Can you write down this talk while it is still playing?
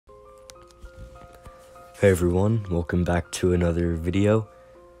Hey everyone, welcome back to another video.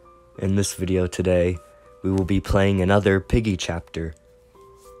 In this video today, we will be playing another Piggy chapter.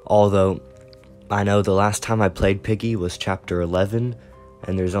 Although, I know the last time I played Piggy was chapter 11,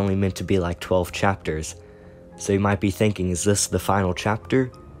 and there's only meant to be like 12 chapters. So you might be thinking, is this the final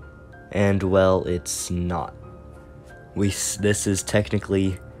chapter? And well, it's not. This is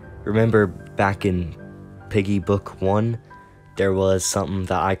technically, remember back in Piggy Book 1, there was something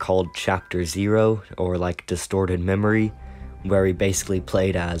that I called Chapter 0, or like Distorted Memory, where we basically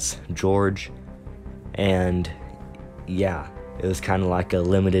played as George, and yeah, it was kind of like a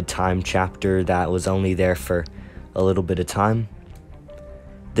limited time chapter that was only there for a little bit of time.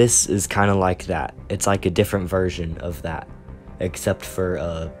 This is kind of like that. It's like a different version of that, except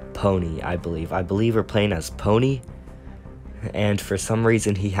for Pony, I believe. I believe we're playing as Pony, and for some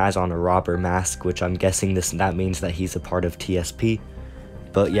reason he has on a robber mask, which I'm guessing that means that he's a part of TSP.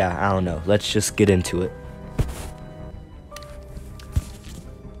 But yeah, I don't know. Let's just get into it.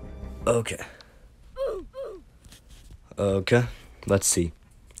 Okay, let's see.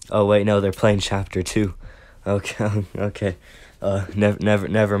 Oh wait, no, they're playing chapter 2. Okay.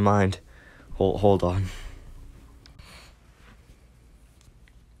 Never mind. Hold on.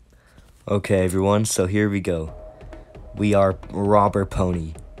 Okay, everyone, so here we go. We are Robber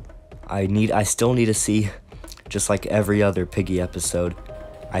Pony. I still need to see, just like every other Piggy episode,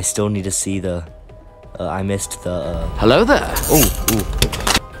 I still need to see the, I missed the, Hello there! Ooh,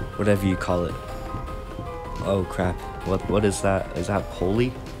 whatever you call it. Oh crap, what is that? Is that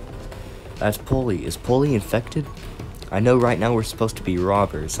Polly? That's Polly. Is Polly infected? I know right now we're supposed to be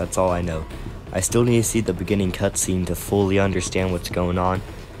robbers, that's all I know. I still need to see the beginning cutscene to fully understand what's going on.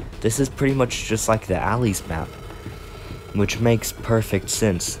 This is pretty much just like the Alley's map, which makes perfect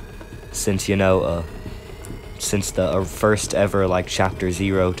sense, since, you know, since the first ever, like, Chapter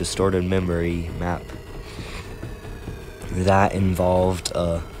 0 Distorted Memory map, that involved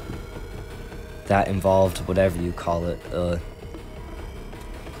whatever you call it,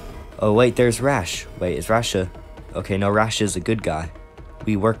 oh wait, there's Rash. Wait, is Rash okay, no, Rash is a good guy.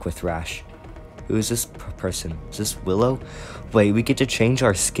 We work with Rash. Who is this person? Is this Willow? Wait, we get to change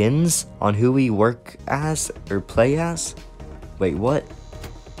our skins on who we work as or play as? Wait, what?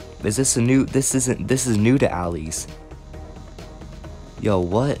 Is this a new, this is new to Alley's. Yo,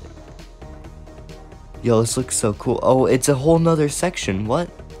 what? Yo, this looks so cool. Oh, it's a whole nother section, what?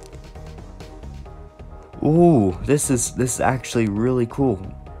 Ooh, this is actually really cool.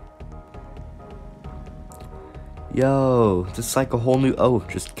 Yo, this is like a whole new, oh,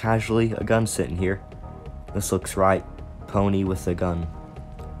 just casually a gun sitting here. This looks right. Pony with a gun.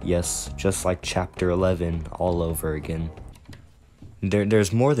 Yes, just like chapter 11 all over again.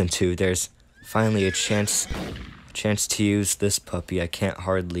 There's more than two. There's finally a chance to use this puppy. I can't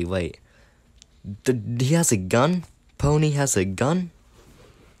hardly wait. He has a gun? Pony has a gun?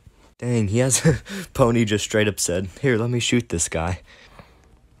 Dang, he has Pony just straight up said, "Here, let me shoot this guy."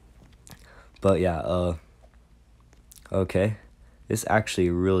 But yeah, okay. This is actually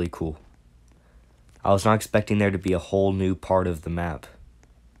really cool. I was not expecting there to be a whole new part of the map,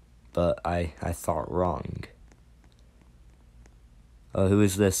 but I thought wrong. Who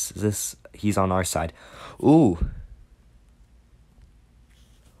is this? Is this, he's on our side. Ooh,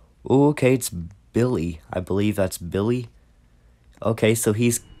 okay, it's Billy. I believe that's Billy. Okay, so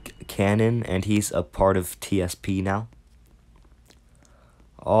he's canon, and he's a part of TSP now.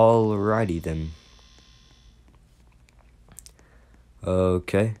 Alrighty then.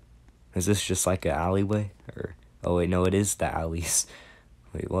 Okay. Is this just like an alleyway? Or, oh wait, no, it is the alleys.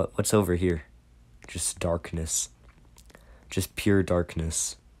 Wait, what's over here? Just darkness. Just pure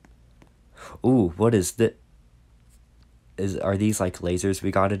darkness. Ooh, what is that? Are these like lasers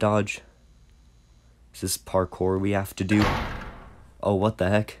we gotta dodge? Is this parkour we have to do? Oh, what the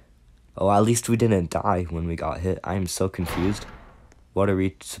heck? Oh, at least we didn't die when we got hit. I am so confused. What are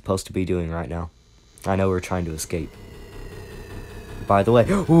we supposed to be doing right now? I know we're trying to escape. By the way,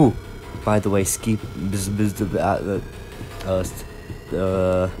 ooh! By the way,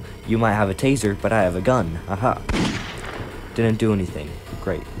 you might have a taser, but I have a gun. Aha. Didn't do anything.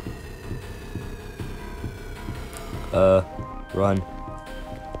 Great. Run.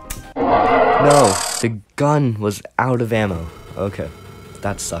 No, the gun was out of ammo. Okay,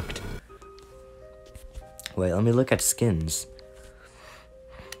 that sucked. Wait, let me look at skins.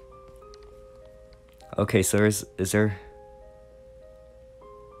 Okay, so is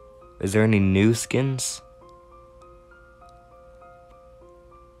there any new skins?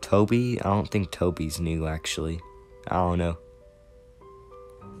 Toby? I don't think Toby's new, actually. I don't know.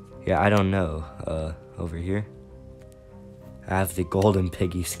 Yeah, I don't know. Over here. I have the golden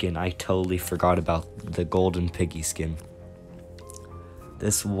piggy skin. I totally forgot about the golden piggy skin.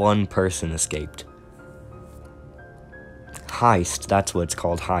 This one person escaped. Heist, that's what it's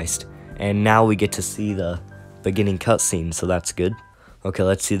called, heist. And now we get to see the beginning cutscene, so that's good. Okay,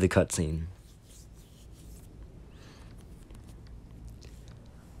 let's see the cutscene.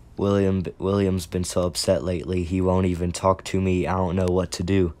 William's been so upset lately, he won't even talk to me. I don't know what to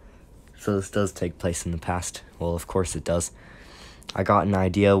do. So this does take place in the past. Well, of course it does. I got an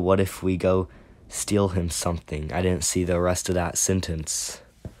idea. What if we go steal him something? I didn't see the rest of that sentence.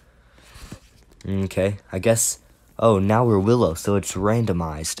 Okay, I guess... Oh, now we're Willow, so it's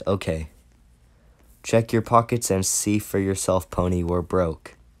randomized. Okay. Check your pockets and see for yourself, Pony. We're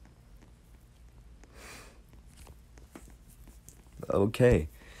broke. Okay.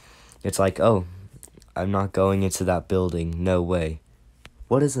 It's like, oh, I'm not going into that building. No way.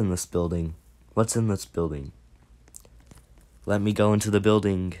 What is in this building? What's in this building? Let me go into the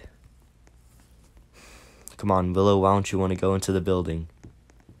building. Come on, Willow, why don't you want to go into the building?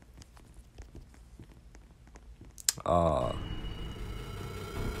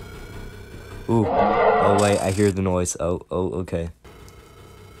 Ooh. Oh, wait, I hear the noise. Oh, okay.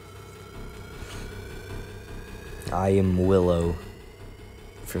 I am Willow.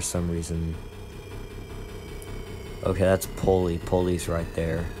 For some reason. Okay, that's Polly. Polly's right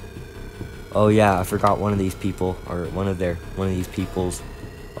there. Oh yeah, I forgot one of these people, or one of these peoples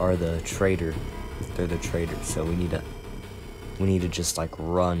are the traitor. They're the traitors, so we need to just like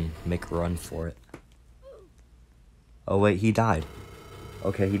make a run for it. Oh wait, he died.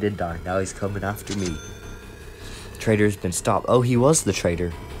 Okay, he did die. Now he's coming after me. Traitor's been stopped. Oh, he was the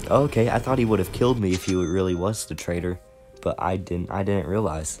traitor. Okay, I thought he would have killed me if he really was the traitor, but I didn't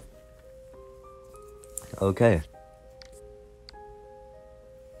realize. Okay.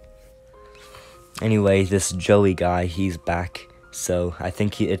 Anyway, this Joey guy, he's back. So I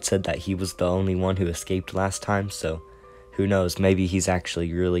think it said that he was the only one who escaped last time, so who knows, maybe he's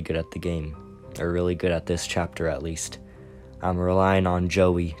actually really good at the game. Or really good at this chapter at least. I'm relying on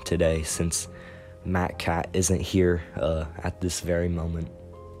Joey today since Matt Cat isn't here at this very moment.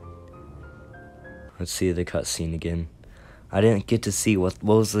 Let's see the cutscene again. I didn't get to see what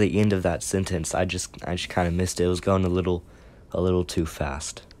was the end of that sentence. I just kind of missed it. It was going a little too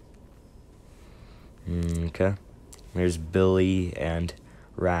fast. Okay. There's Billy and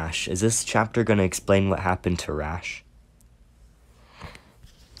Rash. Is this chapter going to explain what happened to Rash?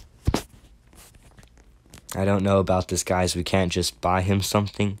 I don't know about this, guys. We can't just buy him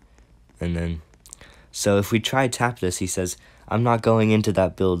something. And then... So if we try tap this, he says, I'm not going into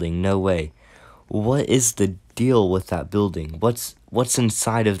that building. No way. What is the deal with that building? What's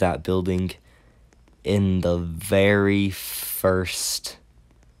inside of that building in the very first...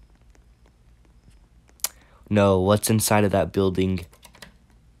 No, what's inside of that building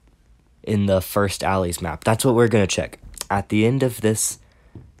in the first Alley's map? That's what we're going to check. At the end of this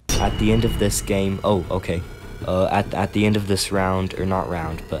game, oh, okay. At the end of this round, or not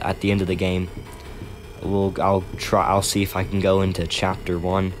round, but at the end of the game, I'll see if I can go into chapter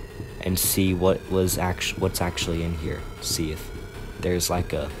 1 and see what's actually in here. See if there's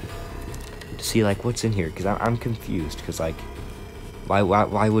like what's in here, because I'm confused, because like why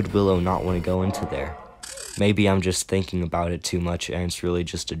would Willow not want to go into there? Maybe I'm just thinking about it too much and it's really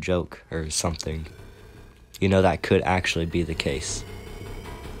just a joke or something. You know, that could actually be the case.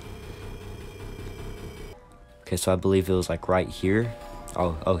 Okay, so I believe it was like right here.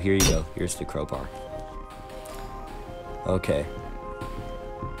 Oh, here you go. Here's the crowbar. Okay.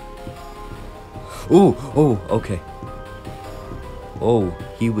 Ooh, oh, okay. Oh,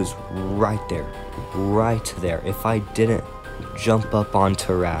 he was right there. Right there. If I didn't jump up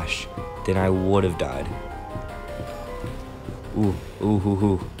onto Rash, then I would have died. Ooh,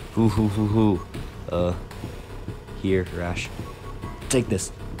 ooh. Here, Rash. Take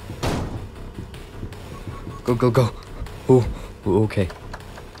this. Go. Ooh, okay.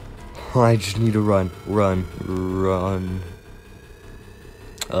 I just need to run.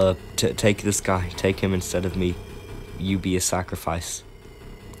 Take this guy. Take him instead of me. You be a sacrifice.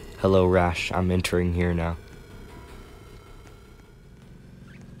 Hello, Rash. I'm entering here now.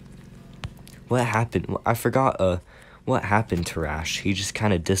 What happened? I forgot, what happened to Rash? He just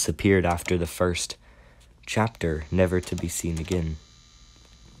kind of disappeared after the first chapter, never to be seen again.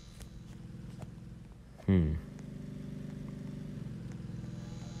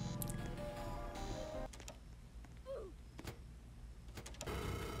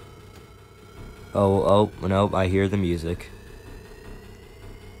 Oh, nope, I hear the music.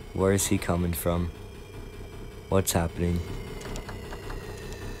 Where is he coming from? What's happening?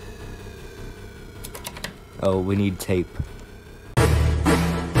 Oh, we need tape.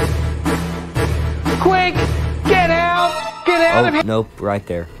 Quick! Get out! Get out of here! Nope, right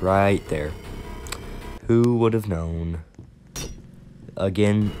there. Right there. Who would have known?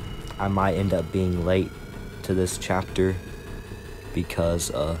 Again, I might end up being late to this chapter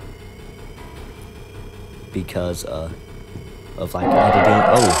because of like editing.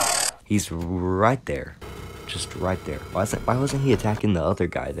 Oh, he's right there. Just right there. Why wasn't he attacking the other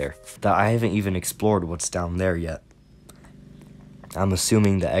guy there? I haven't even explored what's down there yet. I'm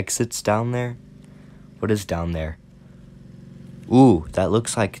assuming the exit's down there. What is down there? Ooh, that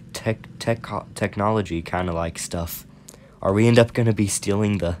looks like technology kind of like stuff. Are we end up gonna be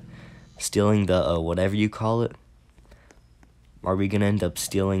stealing the whatever you call it? Are we gonna end up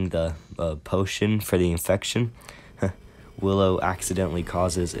stealing the potion for the infection? Willow accidentally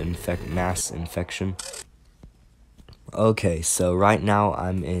causes mass infection. Okay, so right now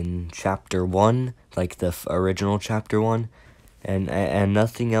I'm in chapter 1, like the original chapter 1, and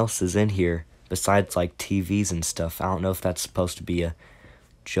nothing else is in here besides like TVs and stuff. I don't know if that's supposed to be a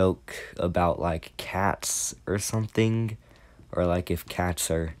joke about like cats or something, or like if cats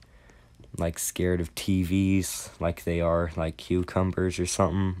are like scared of TVs like they are like cucumbers or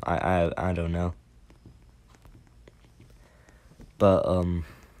something. I don't know. But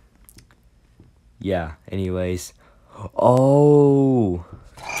yeah, anyways. Oh,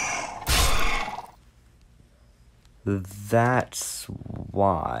 that's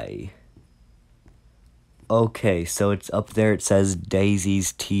why. Okay, so it's up there, it says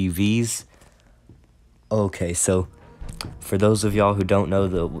Daisy's TVs. Okay, so for those of y'all who don't know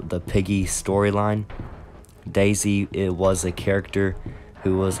the Piggy storyline, Daisy, it was a character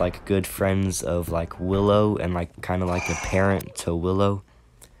who was like good friends of like Willow and like kind of like a parent to Willow.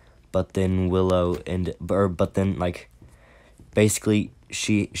 But then but then like basically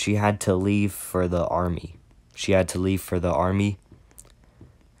she had to leave for the army.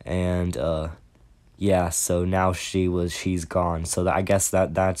 And yeah, so now she's gone. So I guess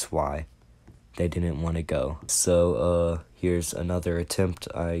that's why they didn't want to go. So here's another attempt,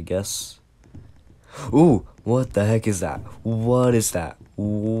 I guess. Ooh, what the heck is that? What is that?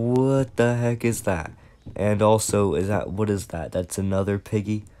 What the heck is that? And also, what is that? That's another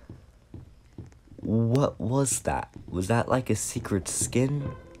piggy. What was that? Was that like a secret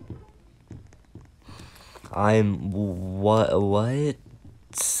skin? What?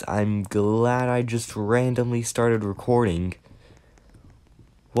 I'm glad I just randomly started recording.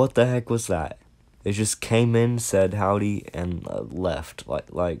 What the heck was that? It just came in, said howdy, and left.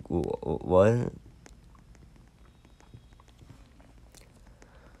 Like what?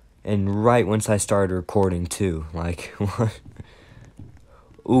 And right once I started recording too. Like what?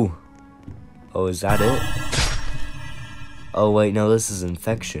 Ooh. Oh, is that it? Oh wait, no, this is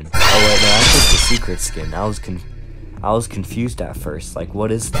infection. Oh wait, no, that's just a secret skin. I was confused at first. Like,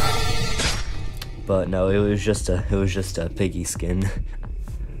 what is that? But no, it was just a piggy skin.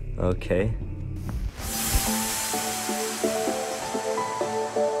 Okay.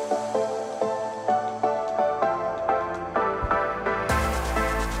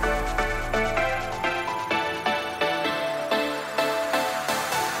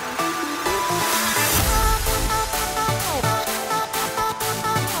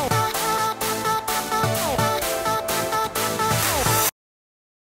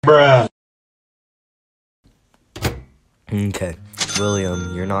 Bruh. Okay,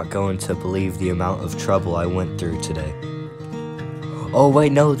 William, you're not going to believe the amount of trouble I went through today. Oh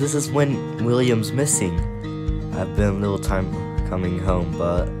wait, no, this is when William's missing. I've been a little time coming home,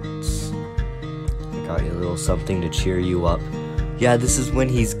 but I got you a little something to cheer you up. Yeah, this is when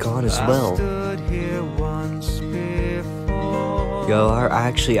he's gone as well. Yo, I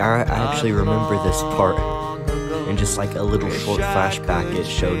actually remember this part. And just like a little short flashback, it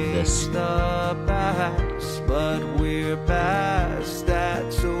showed this.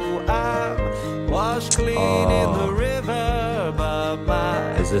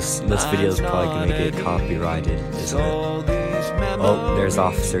 This video is probably gonna get copyrighted, isn't it? Oh, there's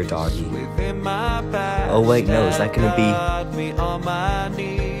Officer Doggy. Oh wait, no, is that gonna be?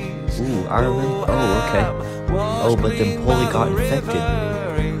 Ooh, I remember. Oh, okay. Oh, but then Polly got infected.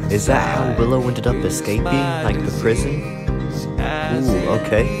 Is that how Willow ended up escaping, like the prison? Ooh,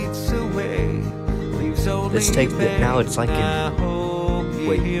 okay. This takes it now. It's like in.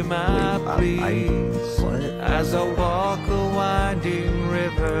 Wait. What? As I walk a winding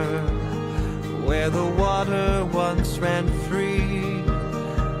river, where the water once ran free,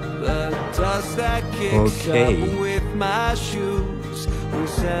 the dust that kicks up with my shoes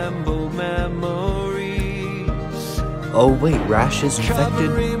resemble memories. Oh wait, Rash is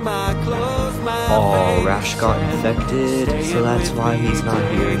infected? Oh, Rash got infected, so that's why he's not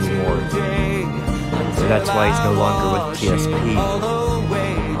here anymore. that's why he's no longer with TSP.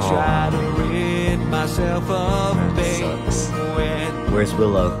 That sucks. Where's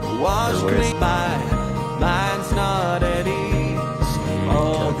Willow? Or where's... Mine's not at ease.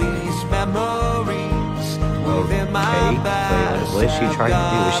 All these memories within my past. Wait, what is she trying to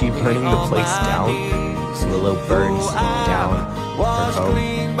do? Is she burning the place down? Willow burns down her home.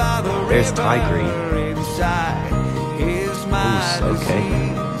 There's Tigre. Ooh, okay.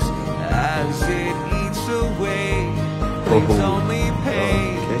 As it eats away,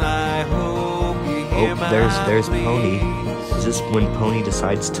 Oh, there's Pony. Is this when Pony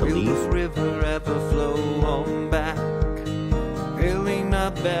decides to leave?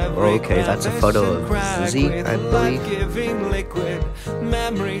 Oh, okay, that's a photo of Zizzy, I believe.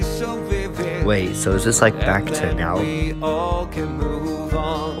 Wait, so is this like back to now?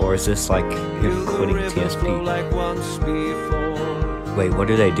 Or is this like him quitting TSP? Wait,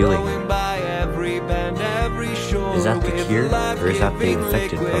 what are they doing? Is that the cure? Or is that the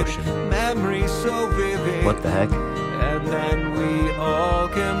infected potion? What the heck?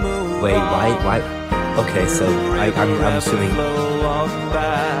 Wait, why? Okay, so I'm assuming...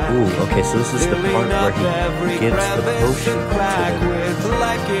 Ooh, okay, so this is the part where he gives the potion to them.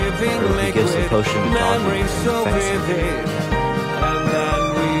 Or he gives the potion to Doggy and infects him.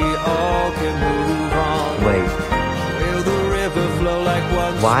 Wait.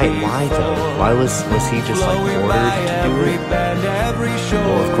 Why though? Why was he just like ordered to do it?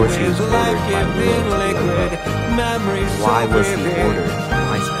 Well, of course he was ordered by Willow to do it, but why was he ordered?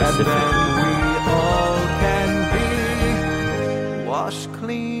 Why specifically?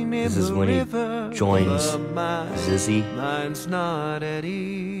 This is when he joins Zizzy. Mine's not at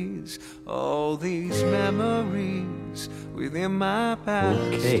ease. All these memories within my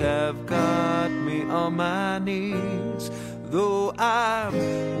past have got me on my knees. Though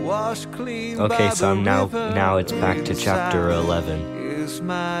I'm washed clean. Okay, so now it's back to chapter 11. Is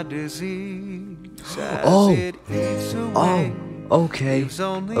my disease. Okay,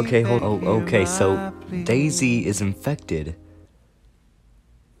 hold on. Okay, so Daisy is infected.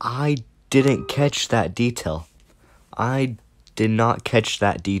 I didn't catch that detail. I did not catch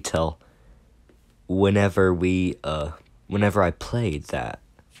that detail whenever I played that.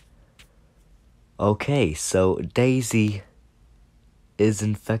 Okay, so Daisy is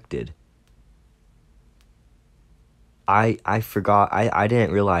infected. I forgot, I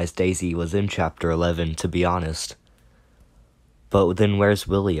didn't realize Daisy was in chapter 11, to be honest. But then where's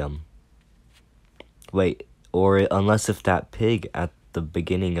William? Wait, or unless if that pig at the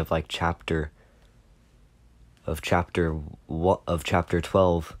beginning of like chapter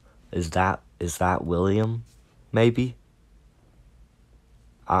 12 is that William, maybe?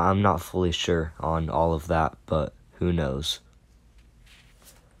 I'm not fully sure on all of that, but who knows.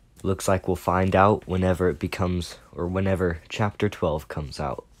 Looks like we'll find out whenever it becomes, or whenever chapter 12 comes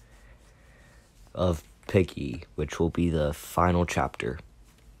out of Piggy, which will be the final chapter.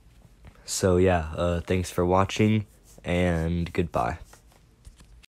 So yeah, thanks for watching, and goodbye.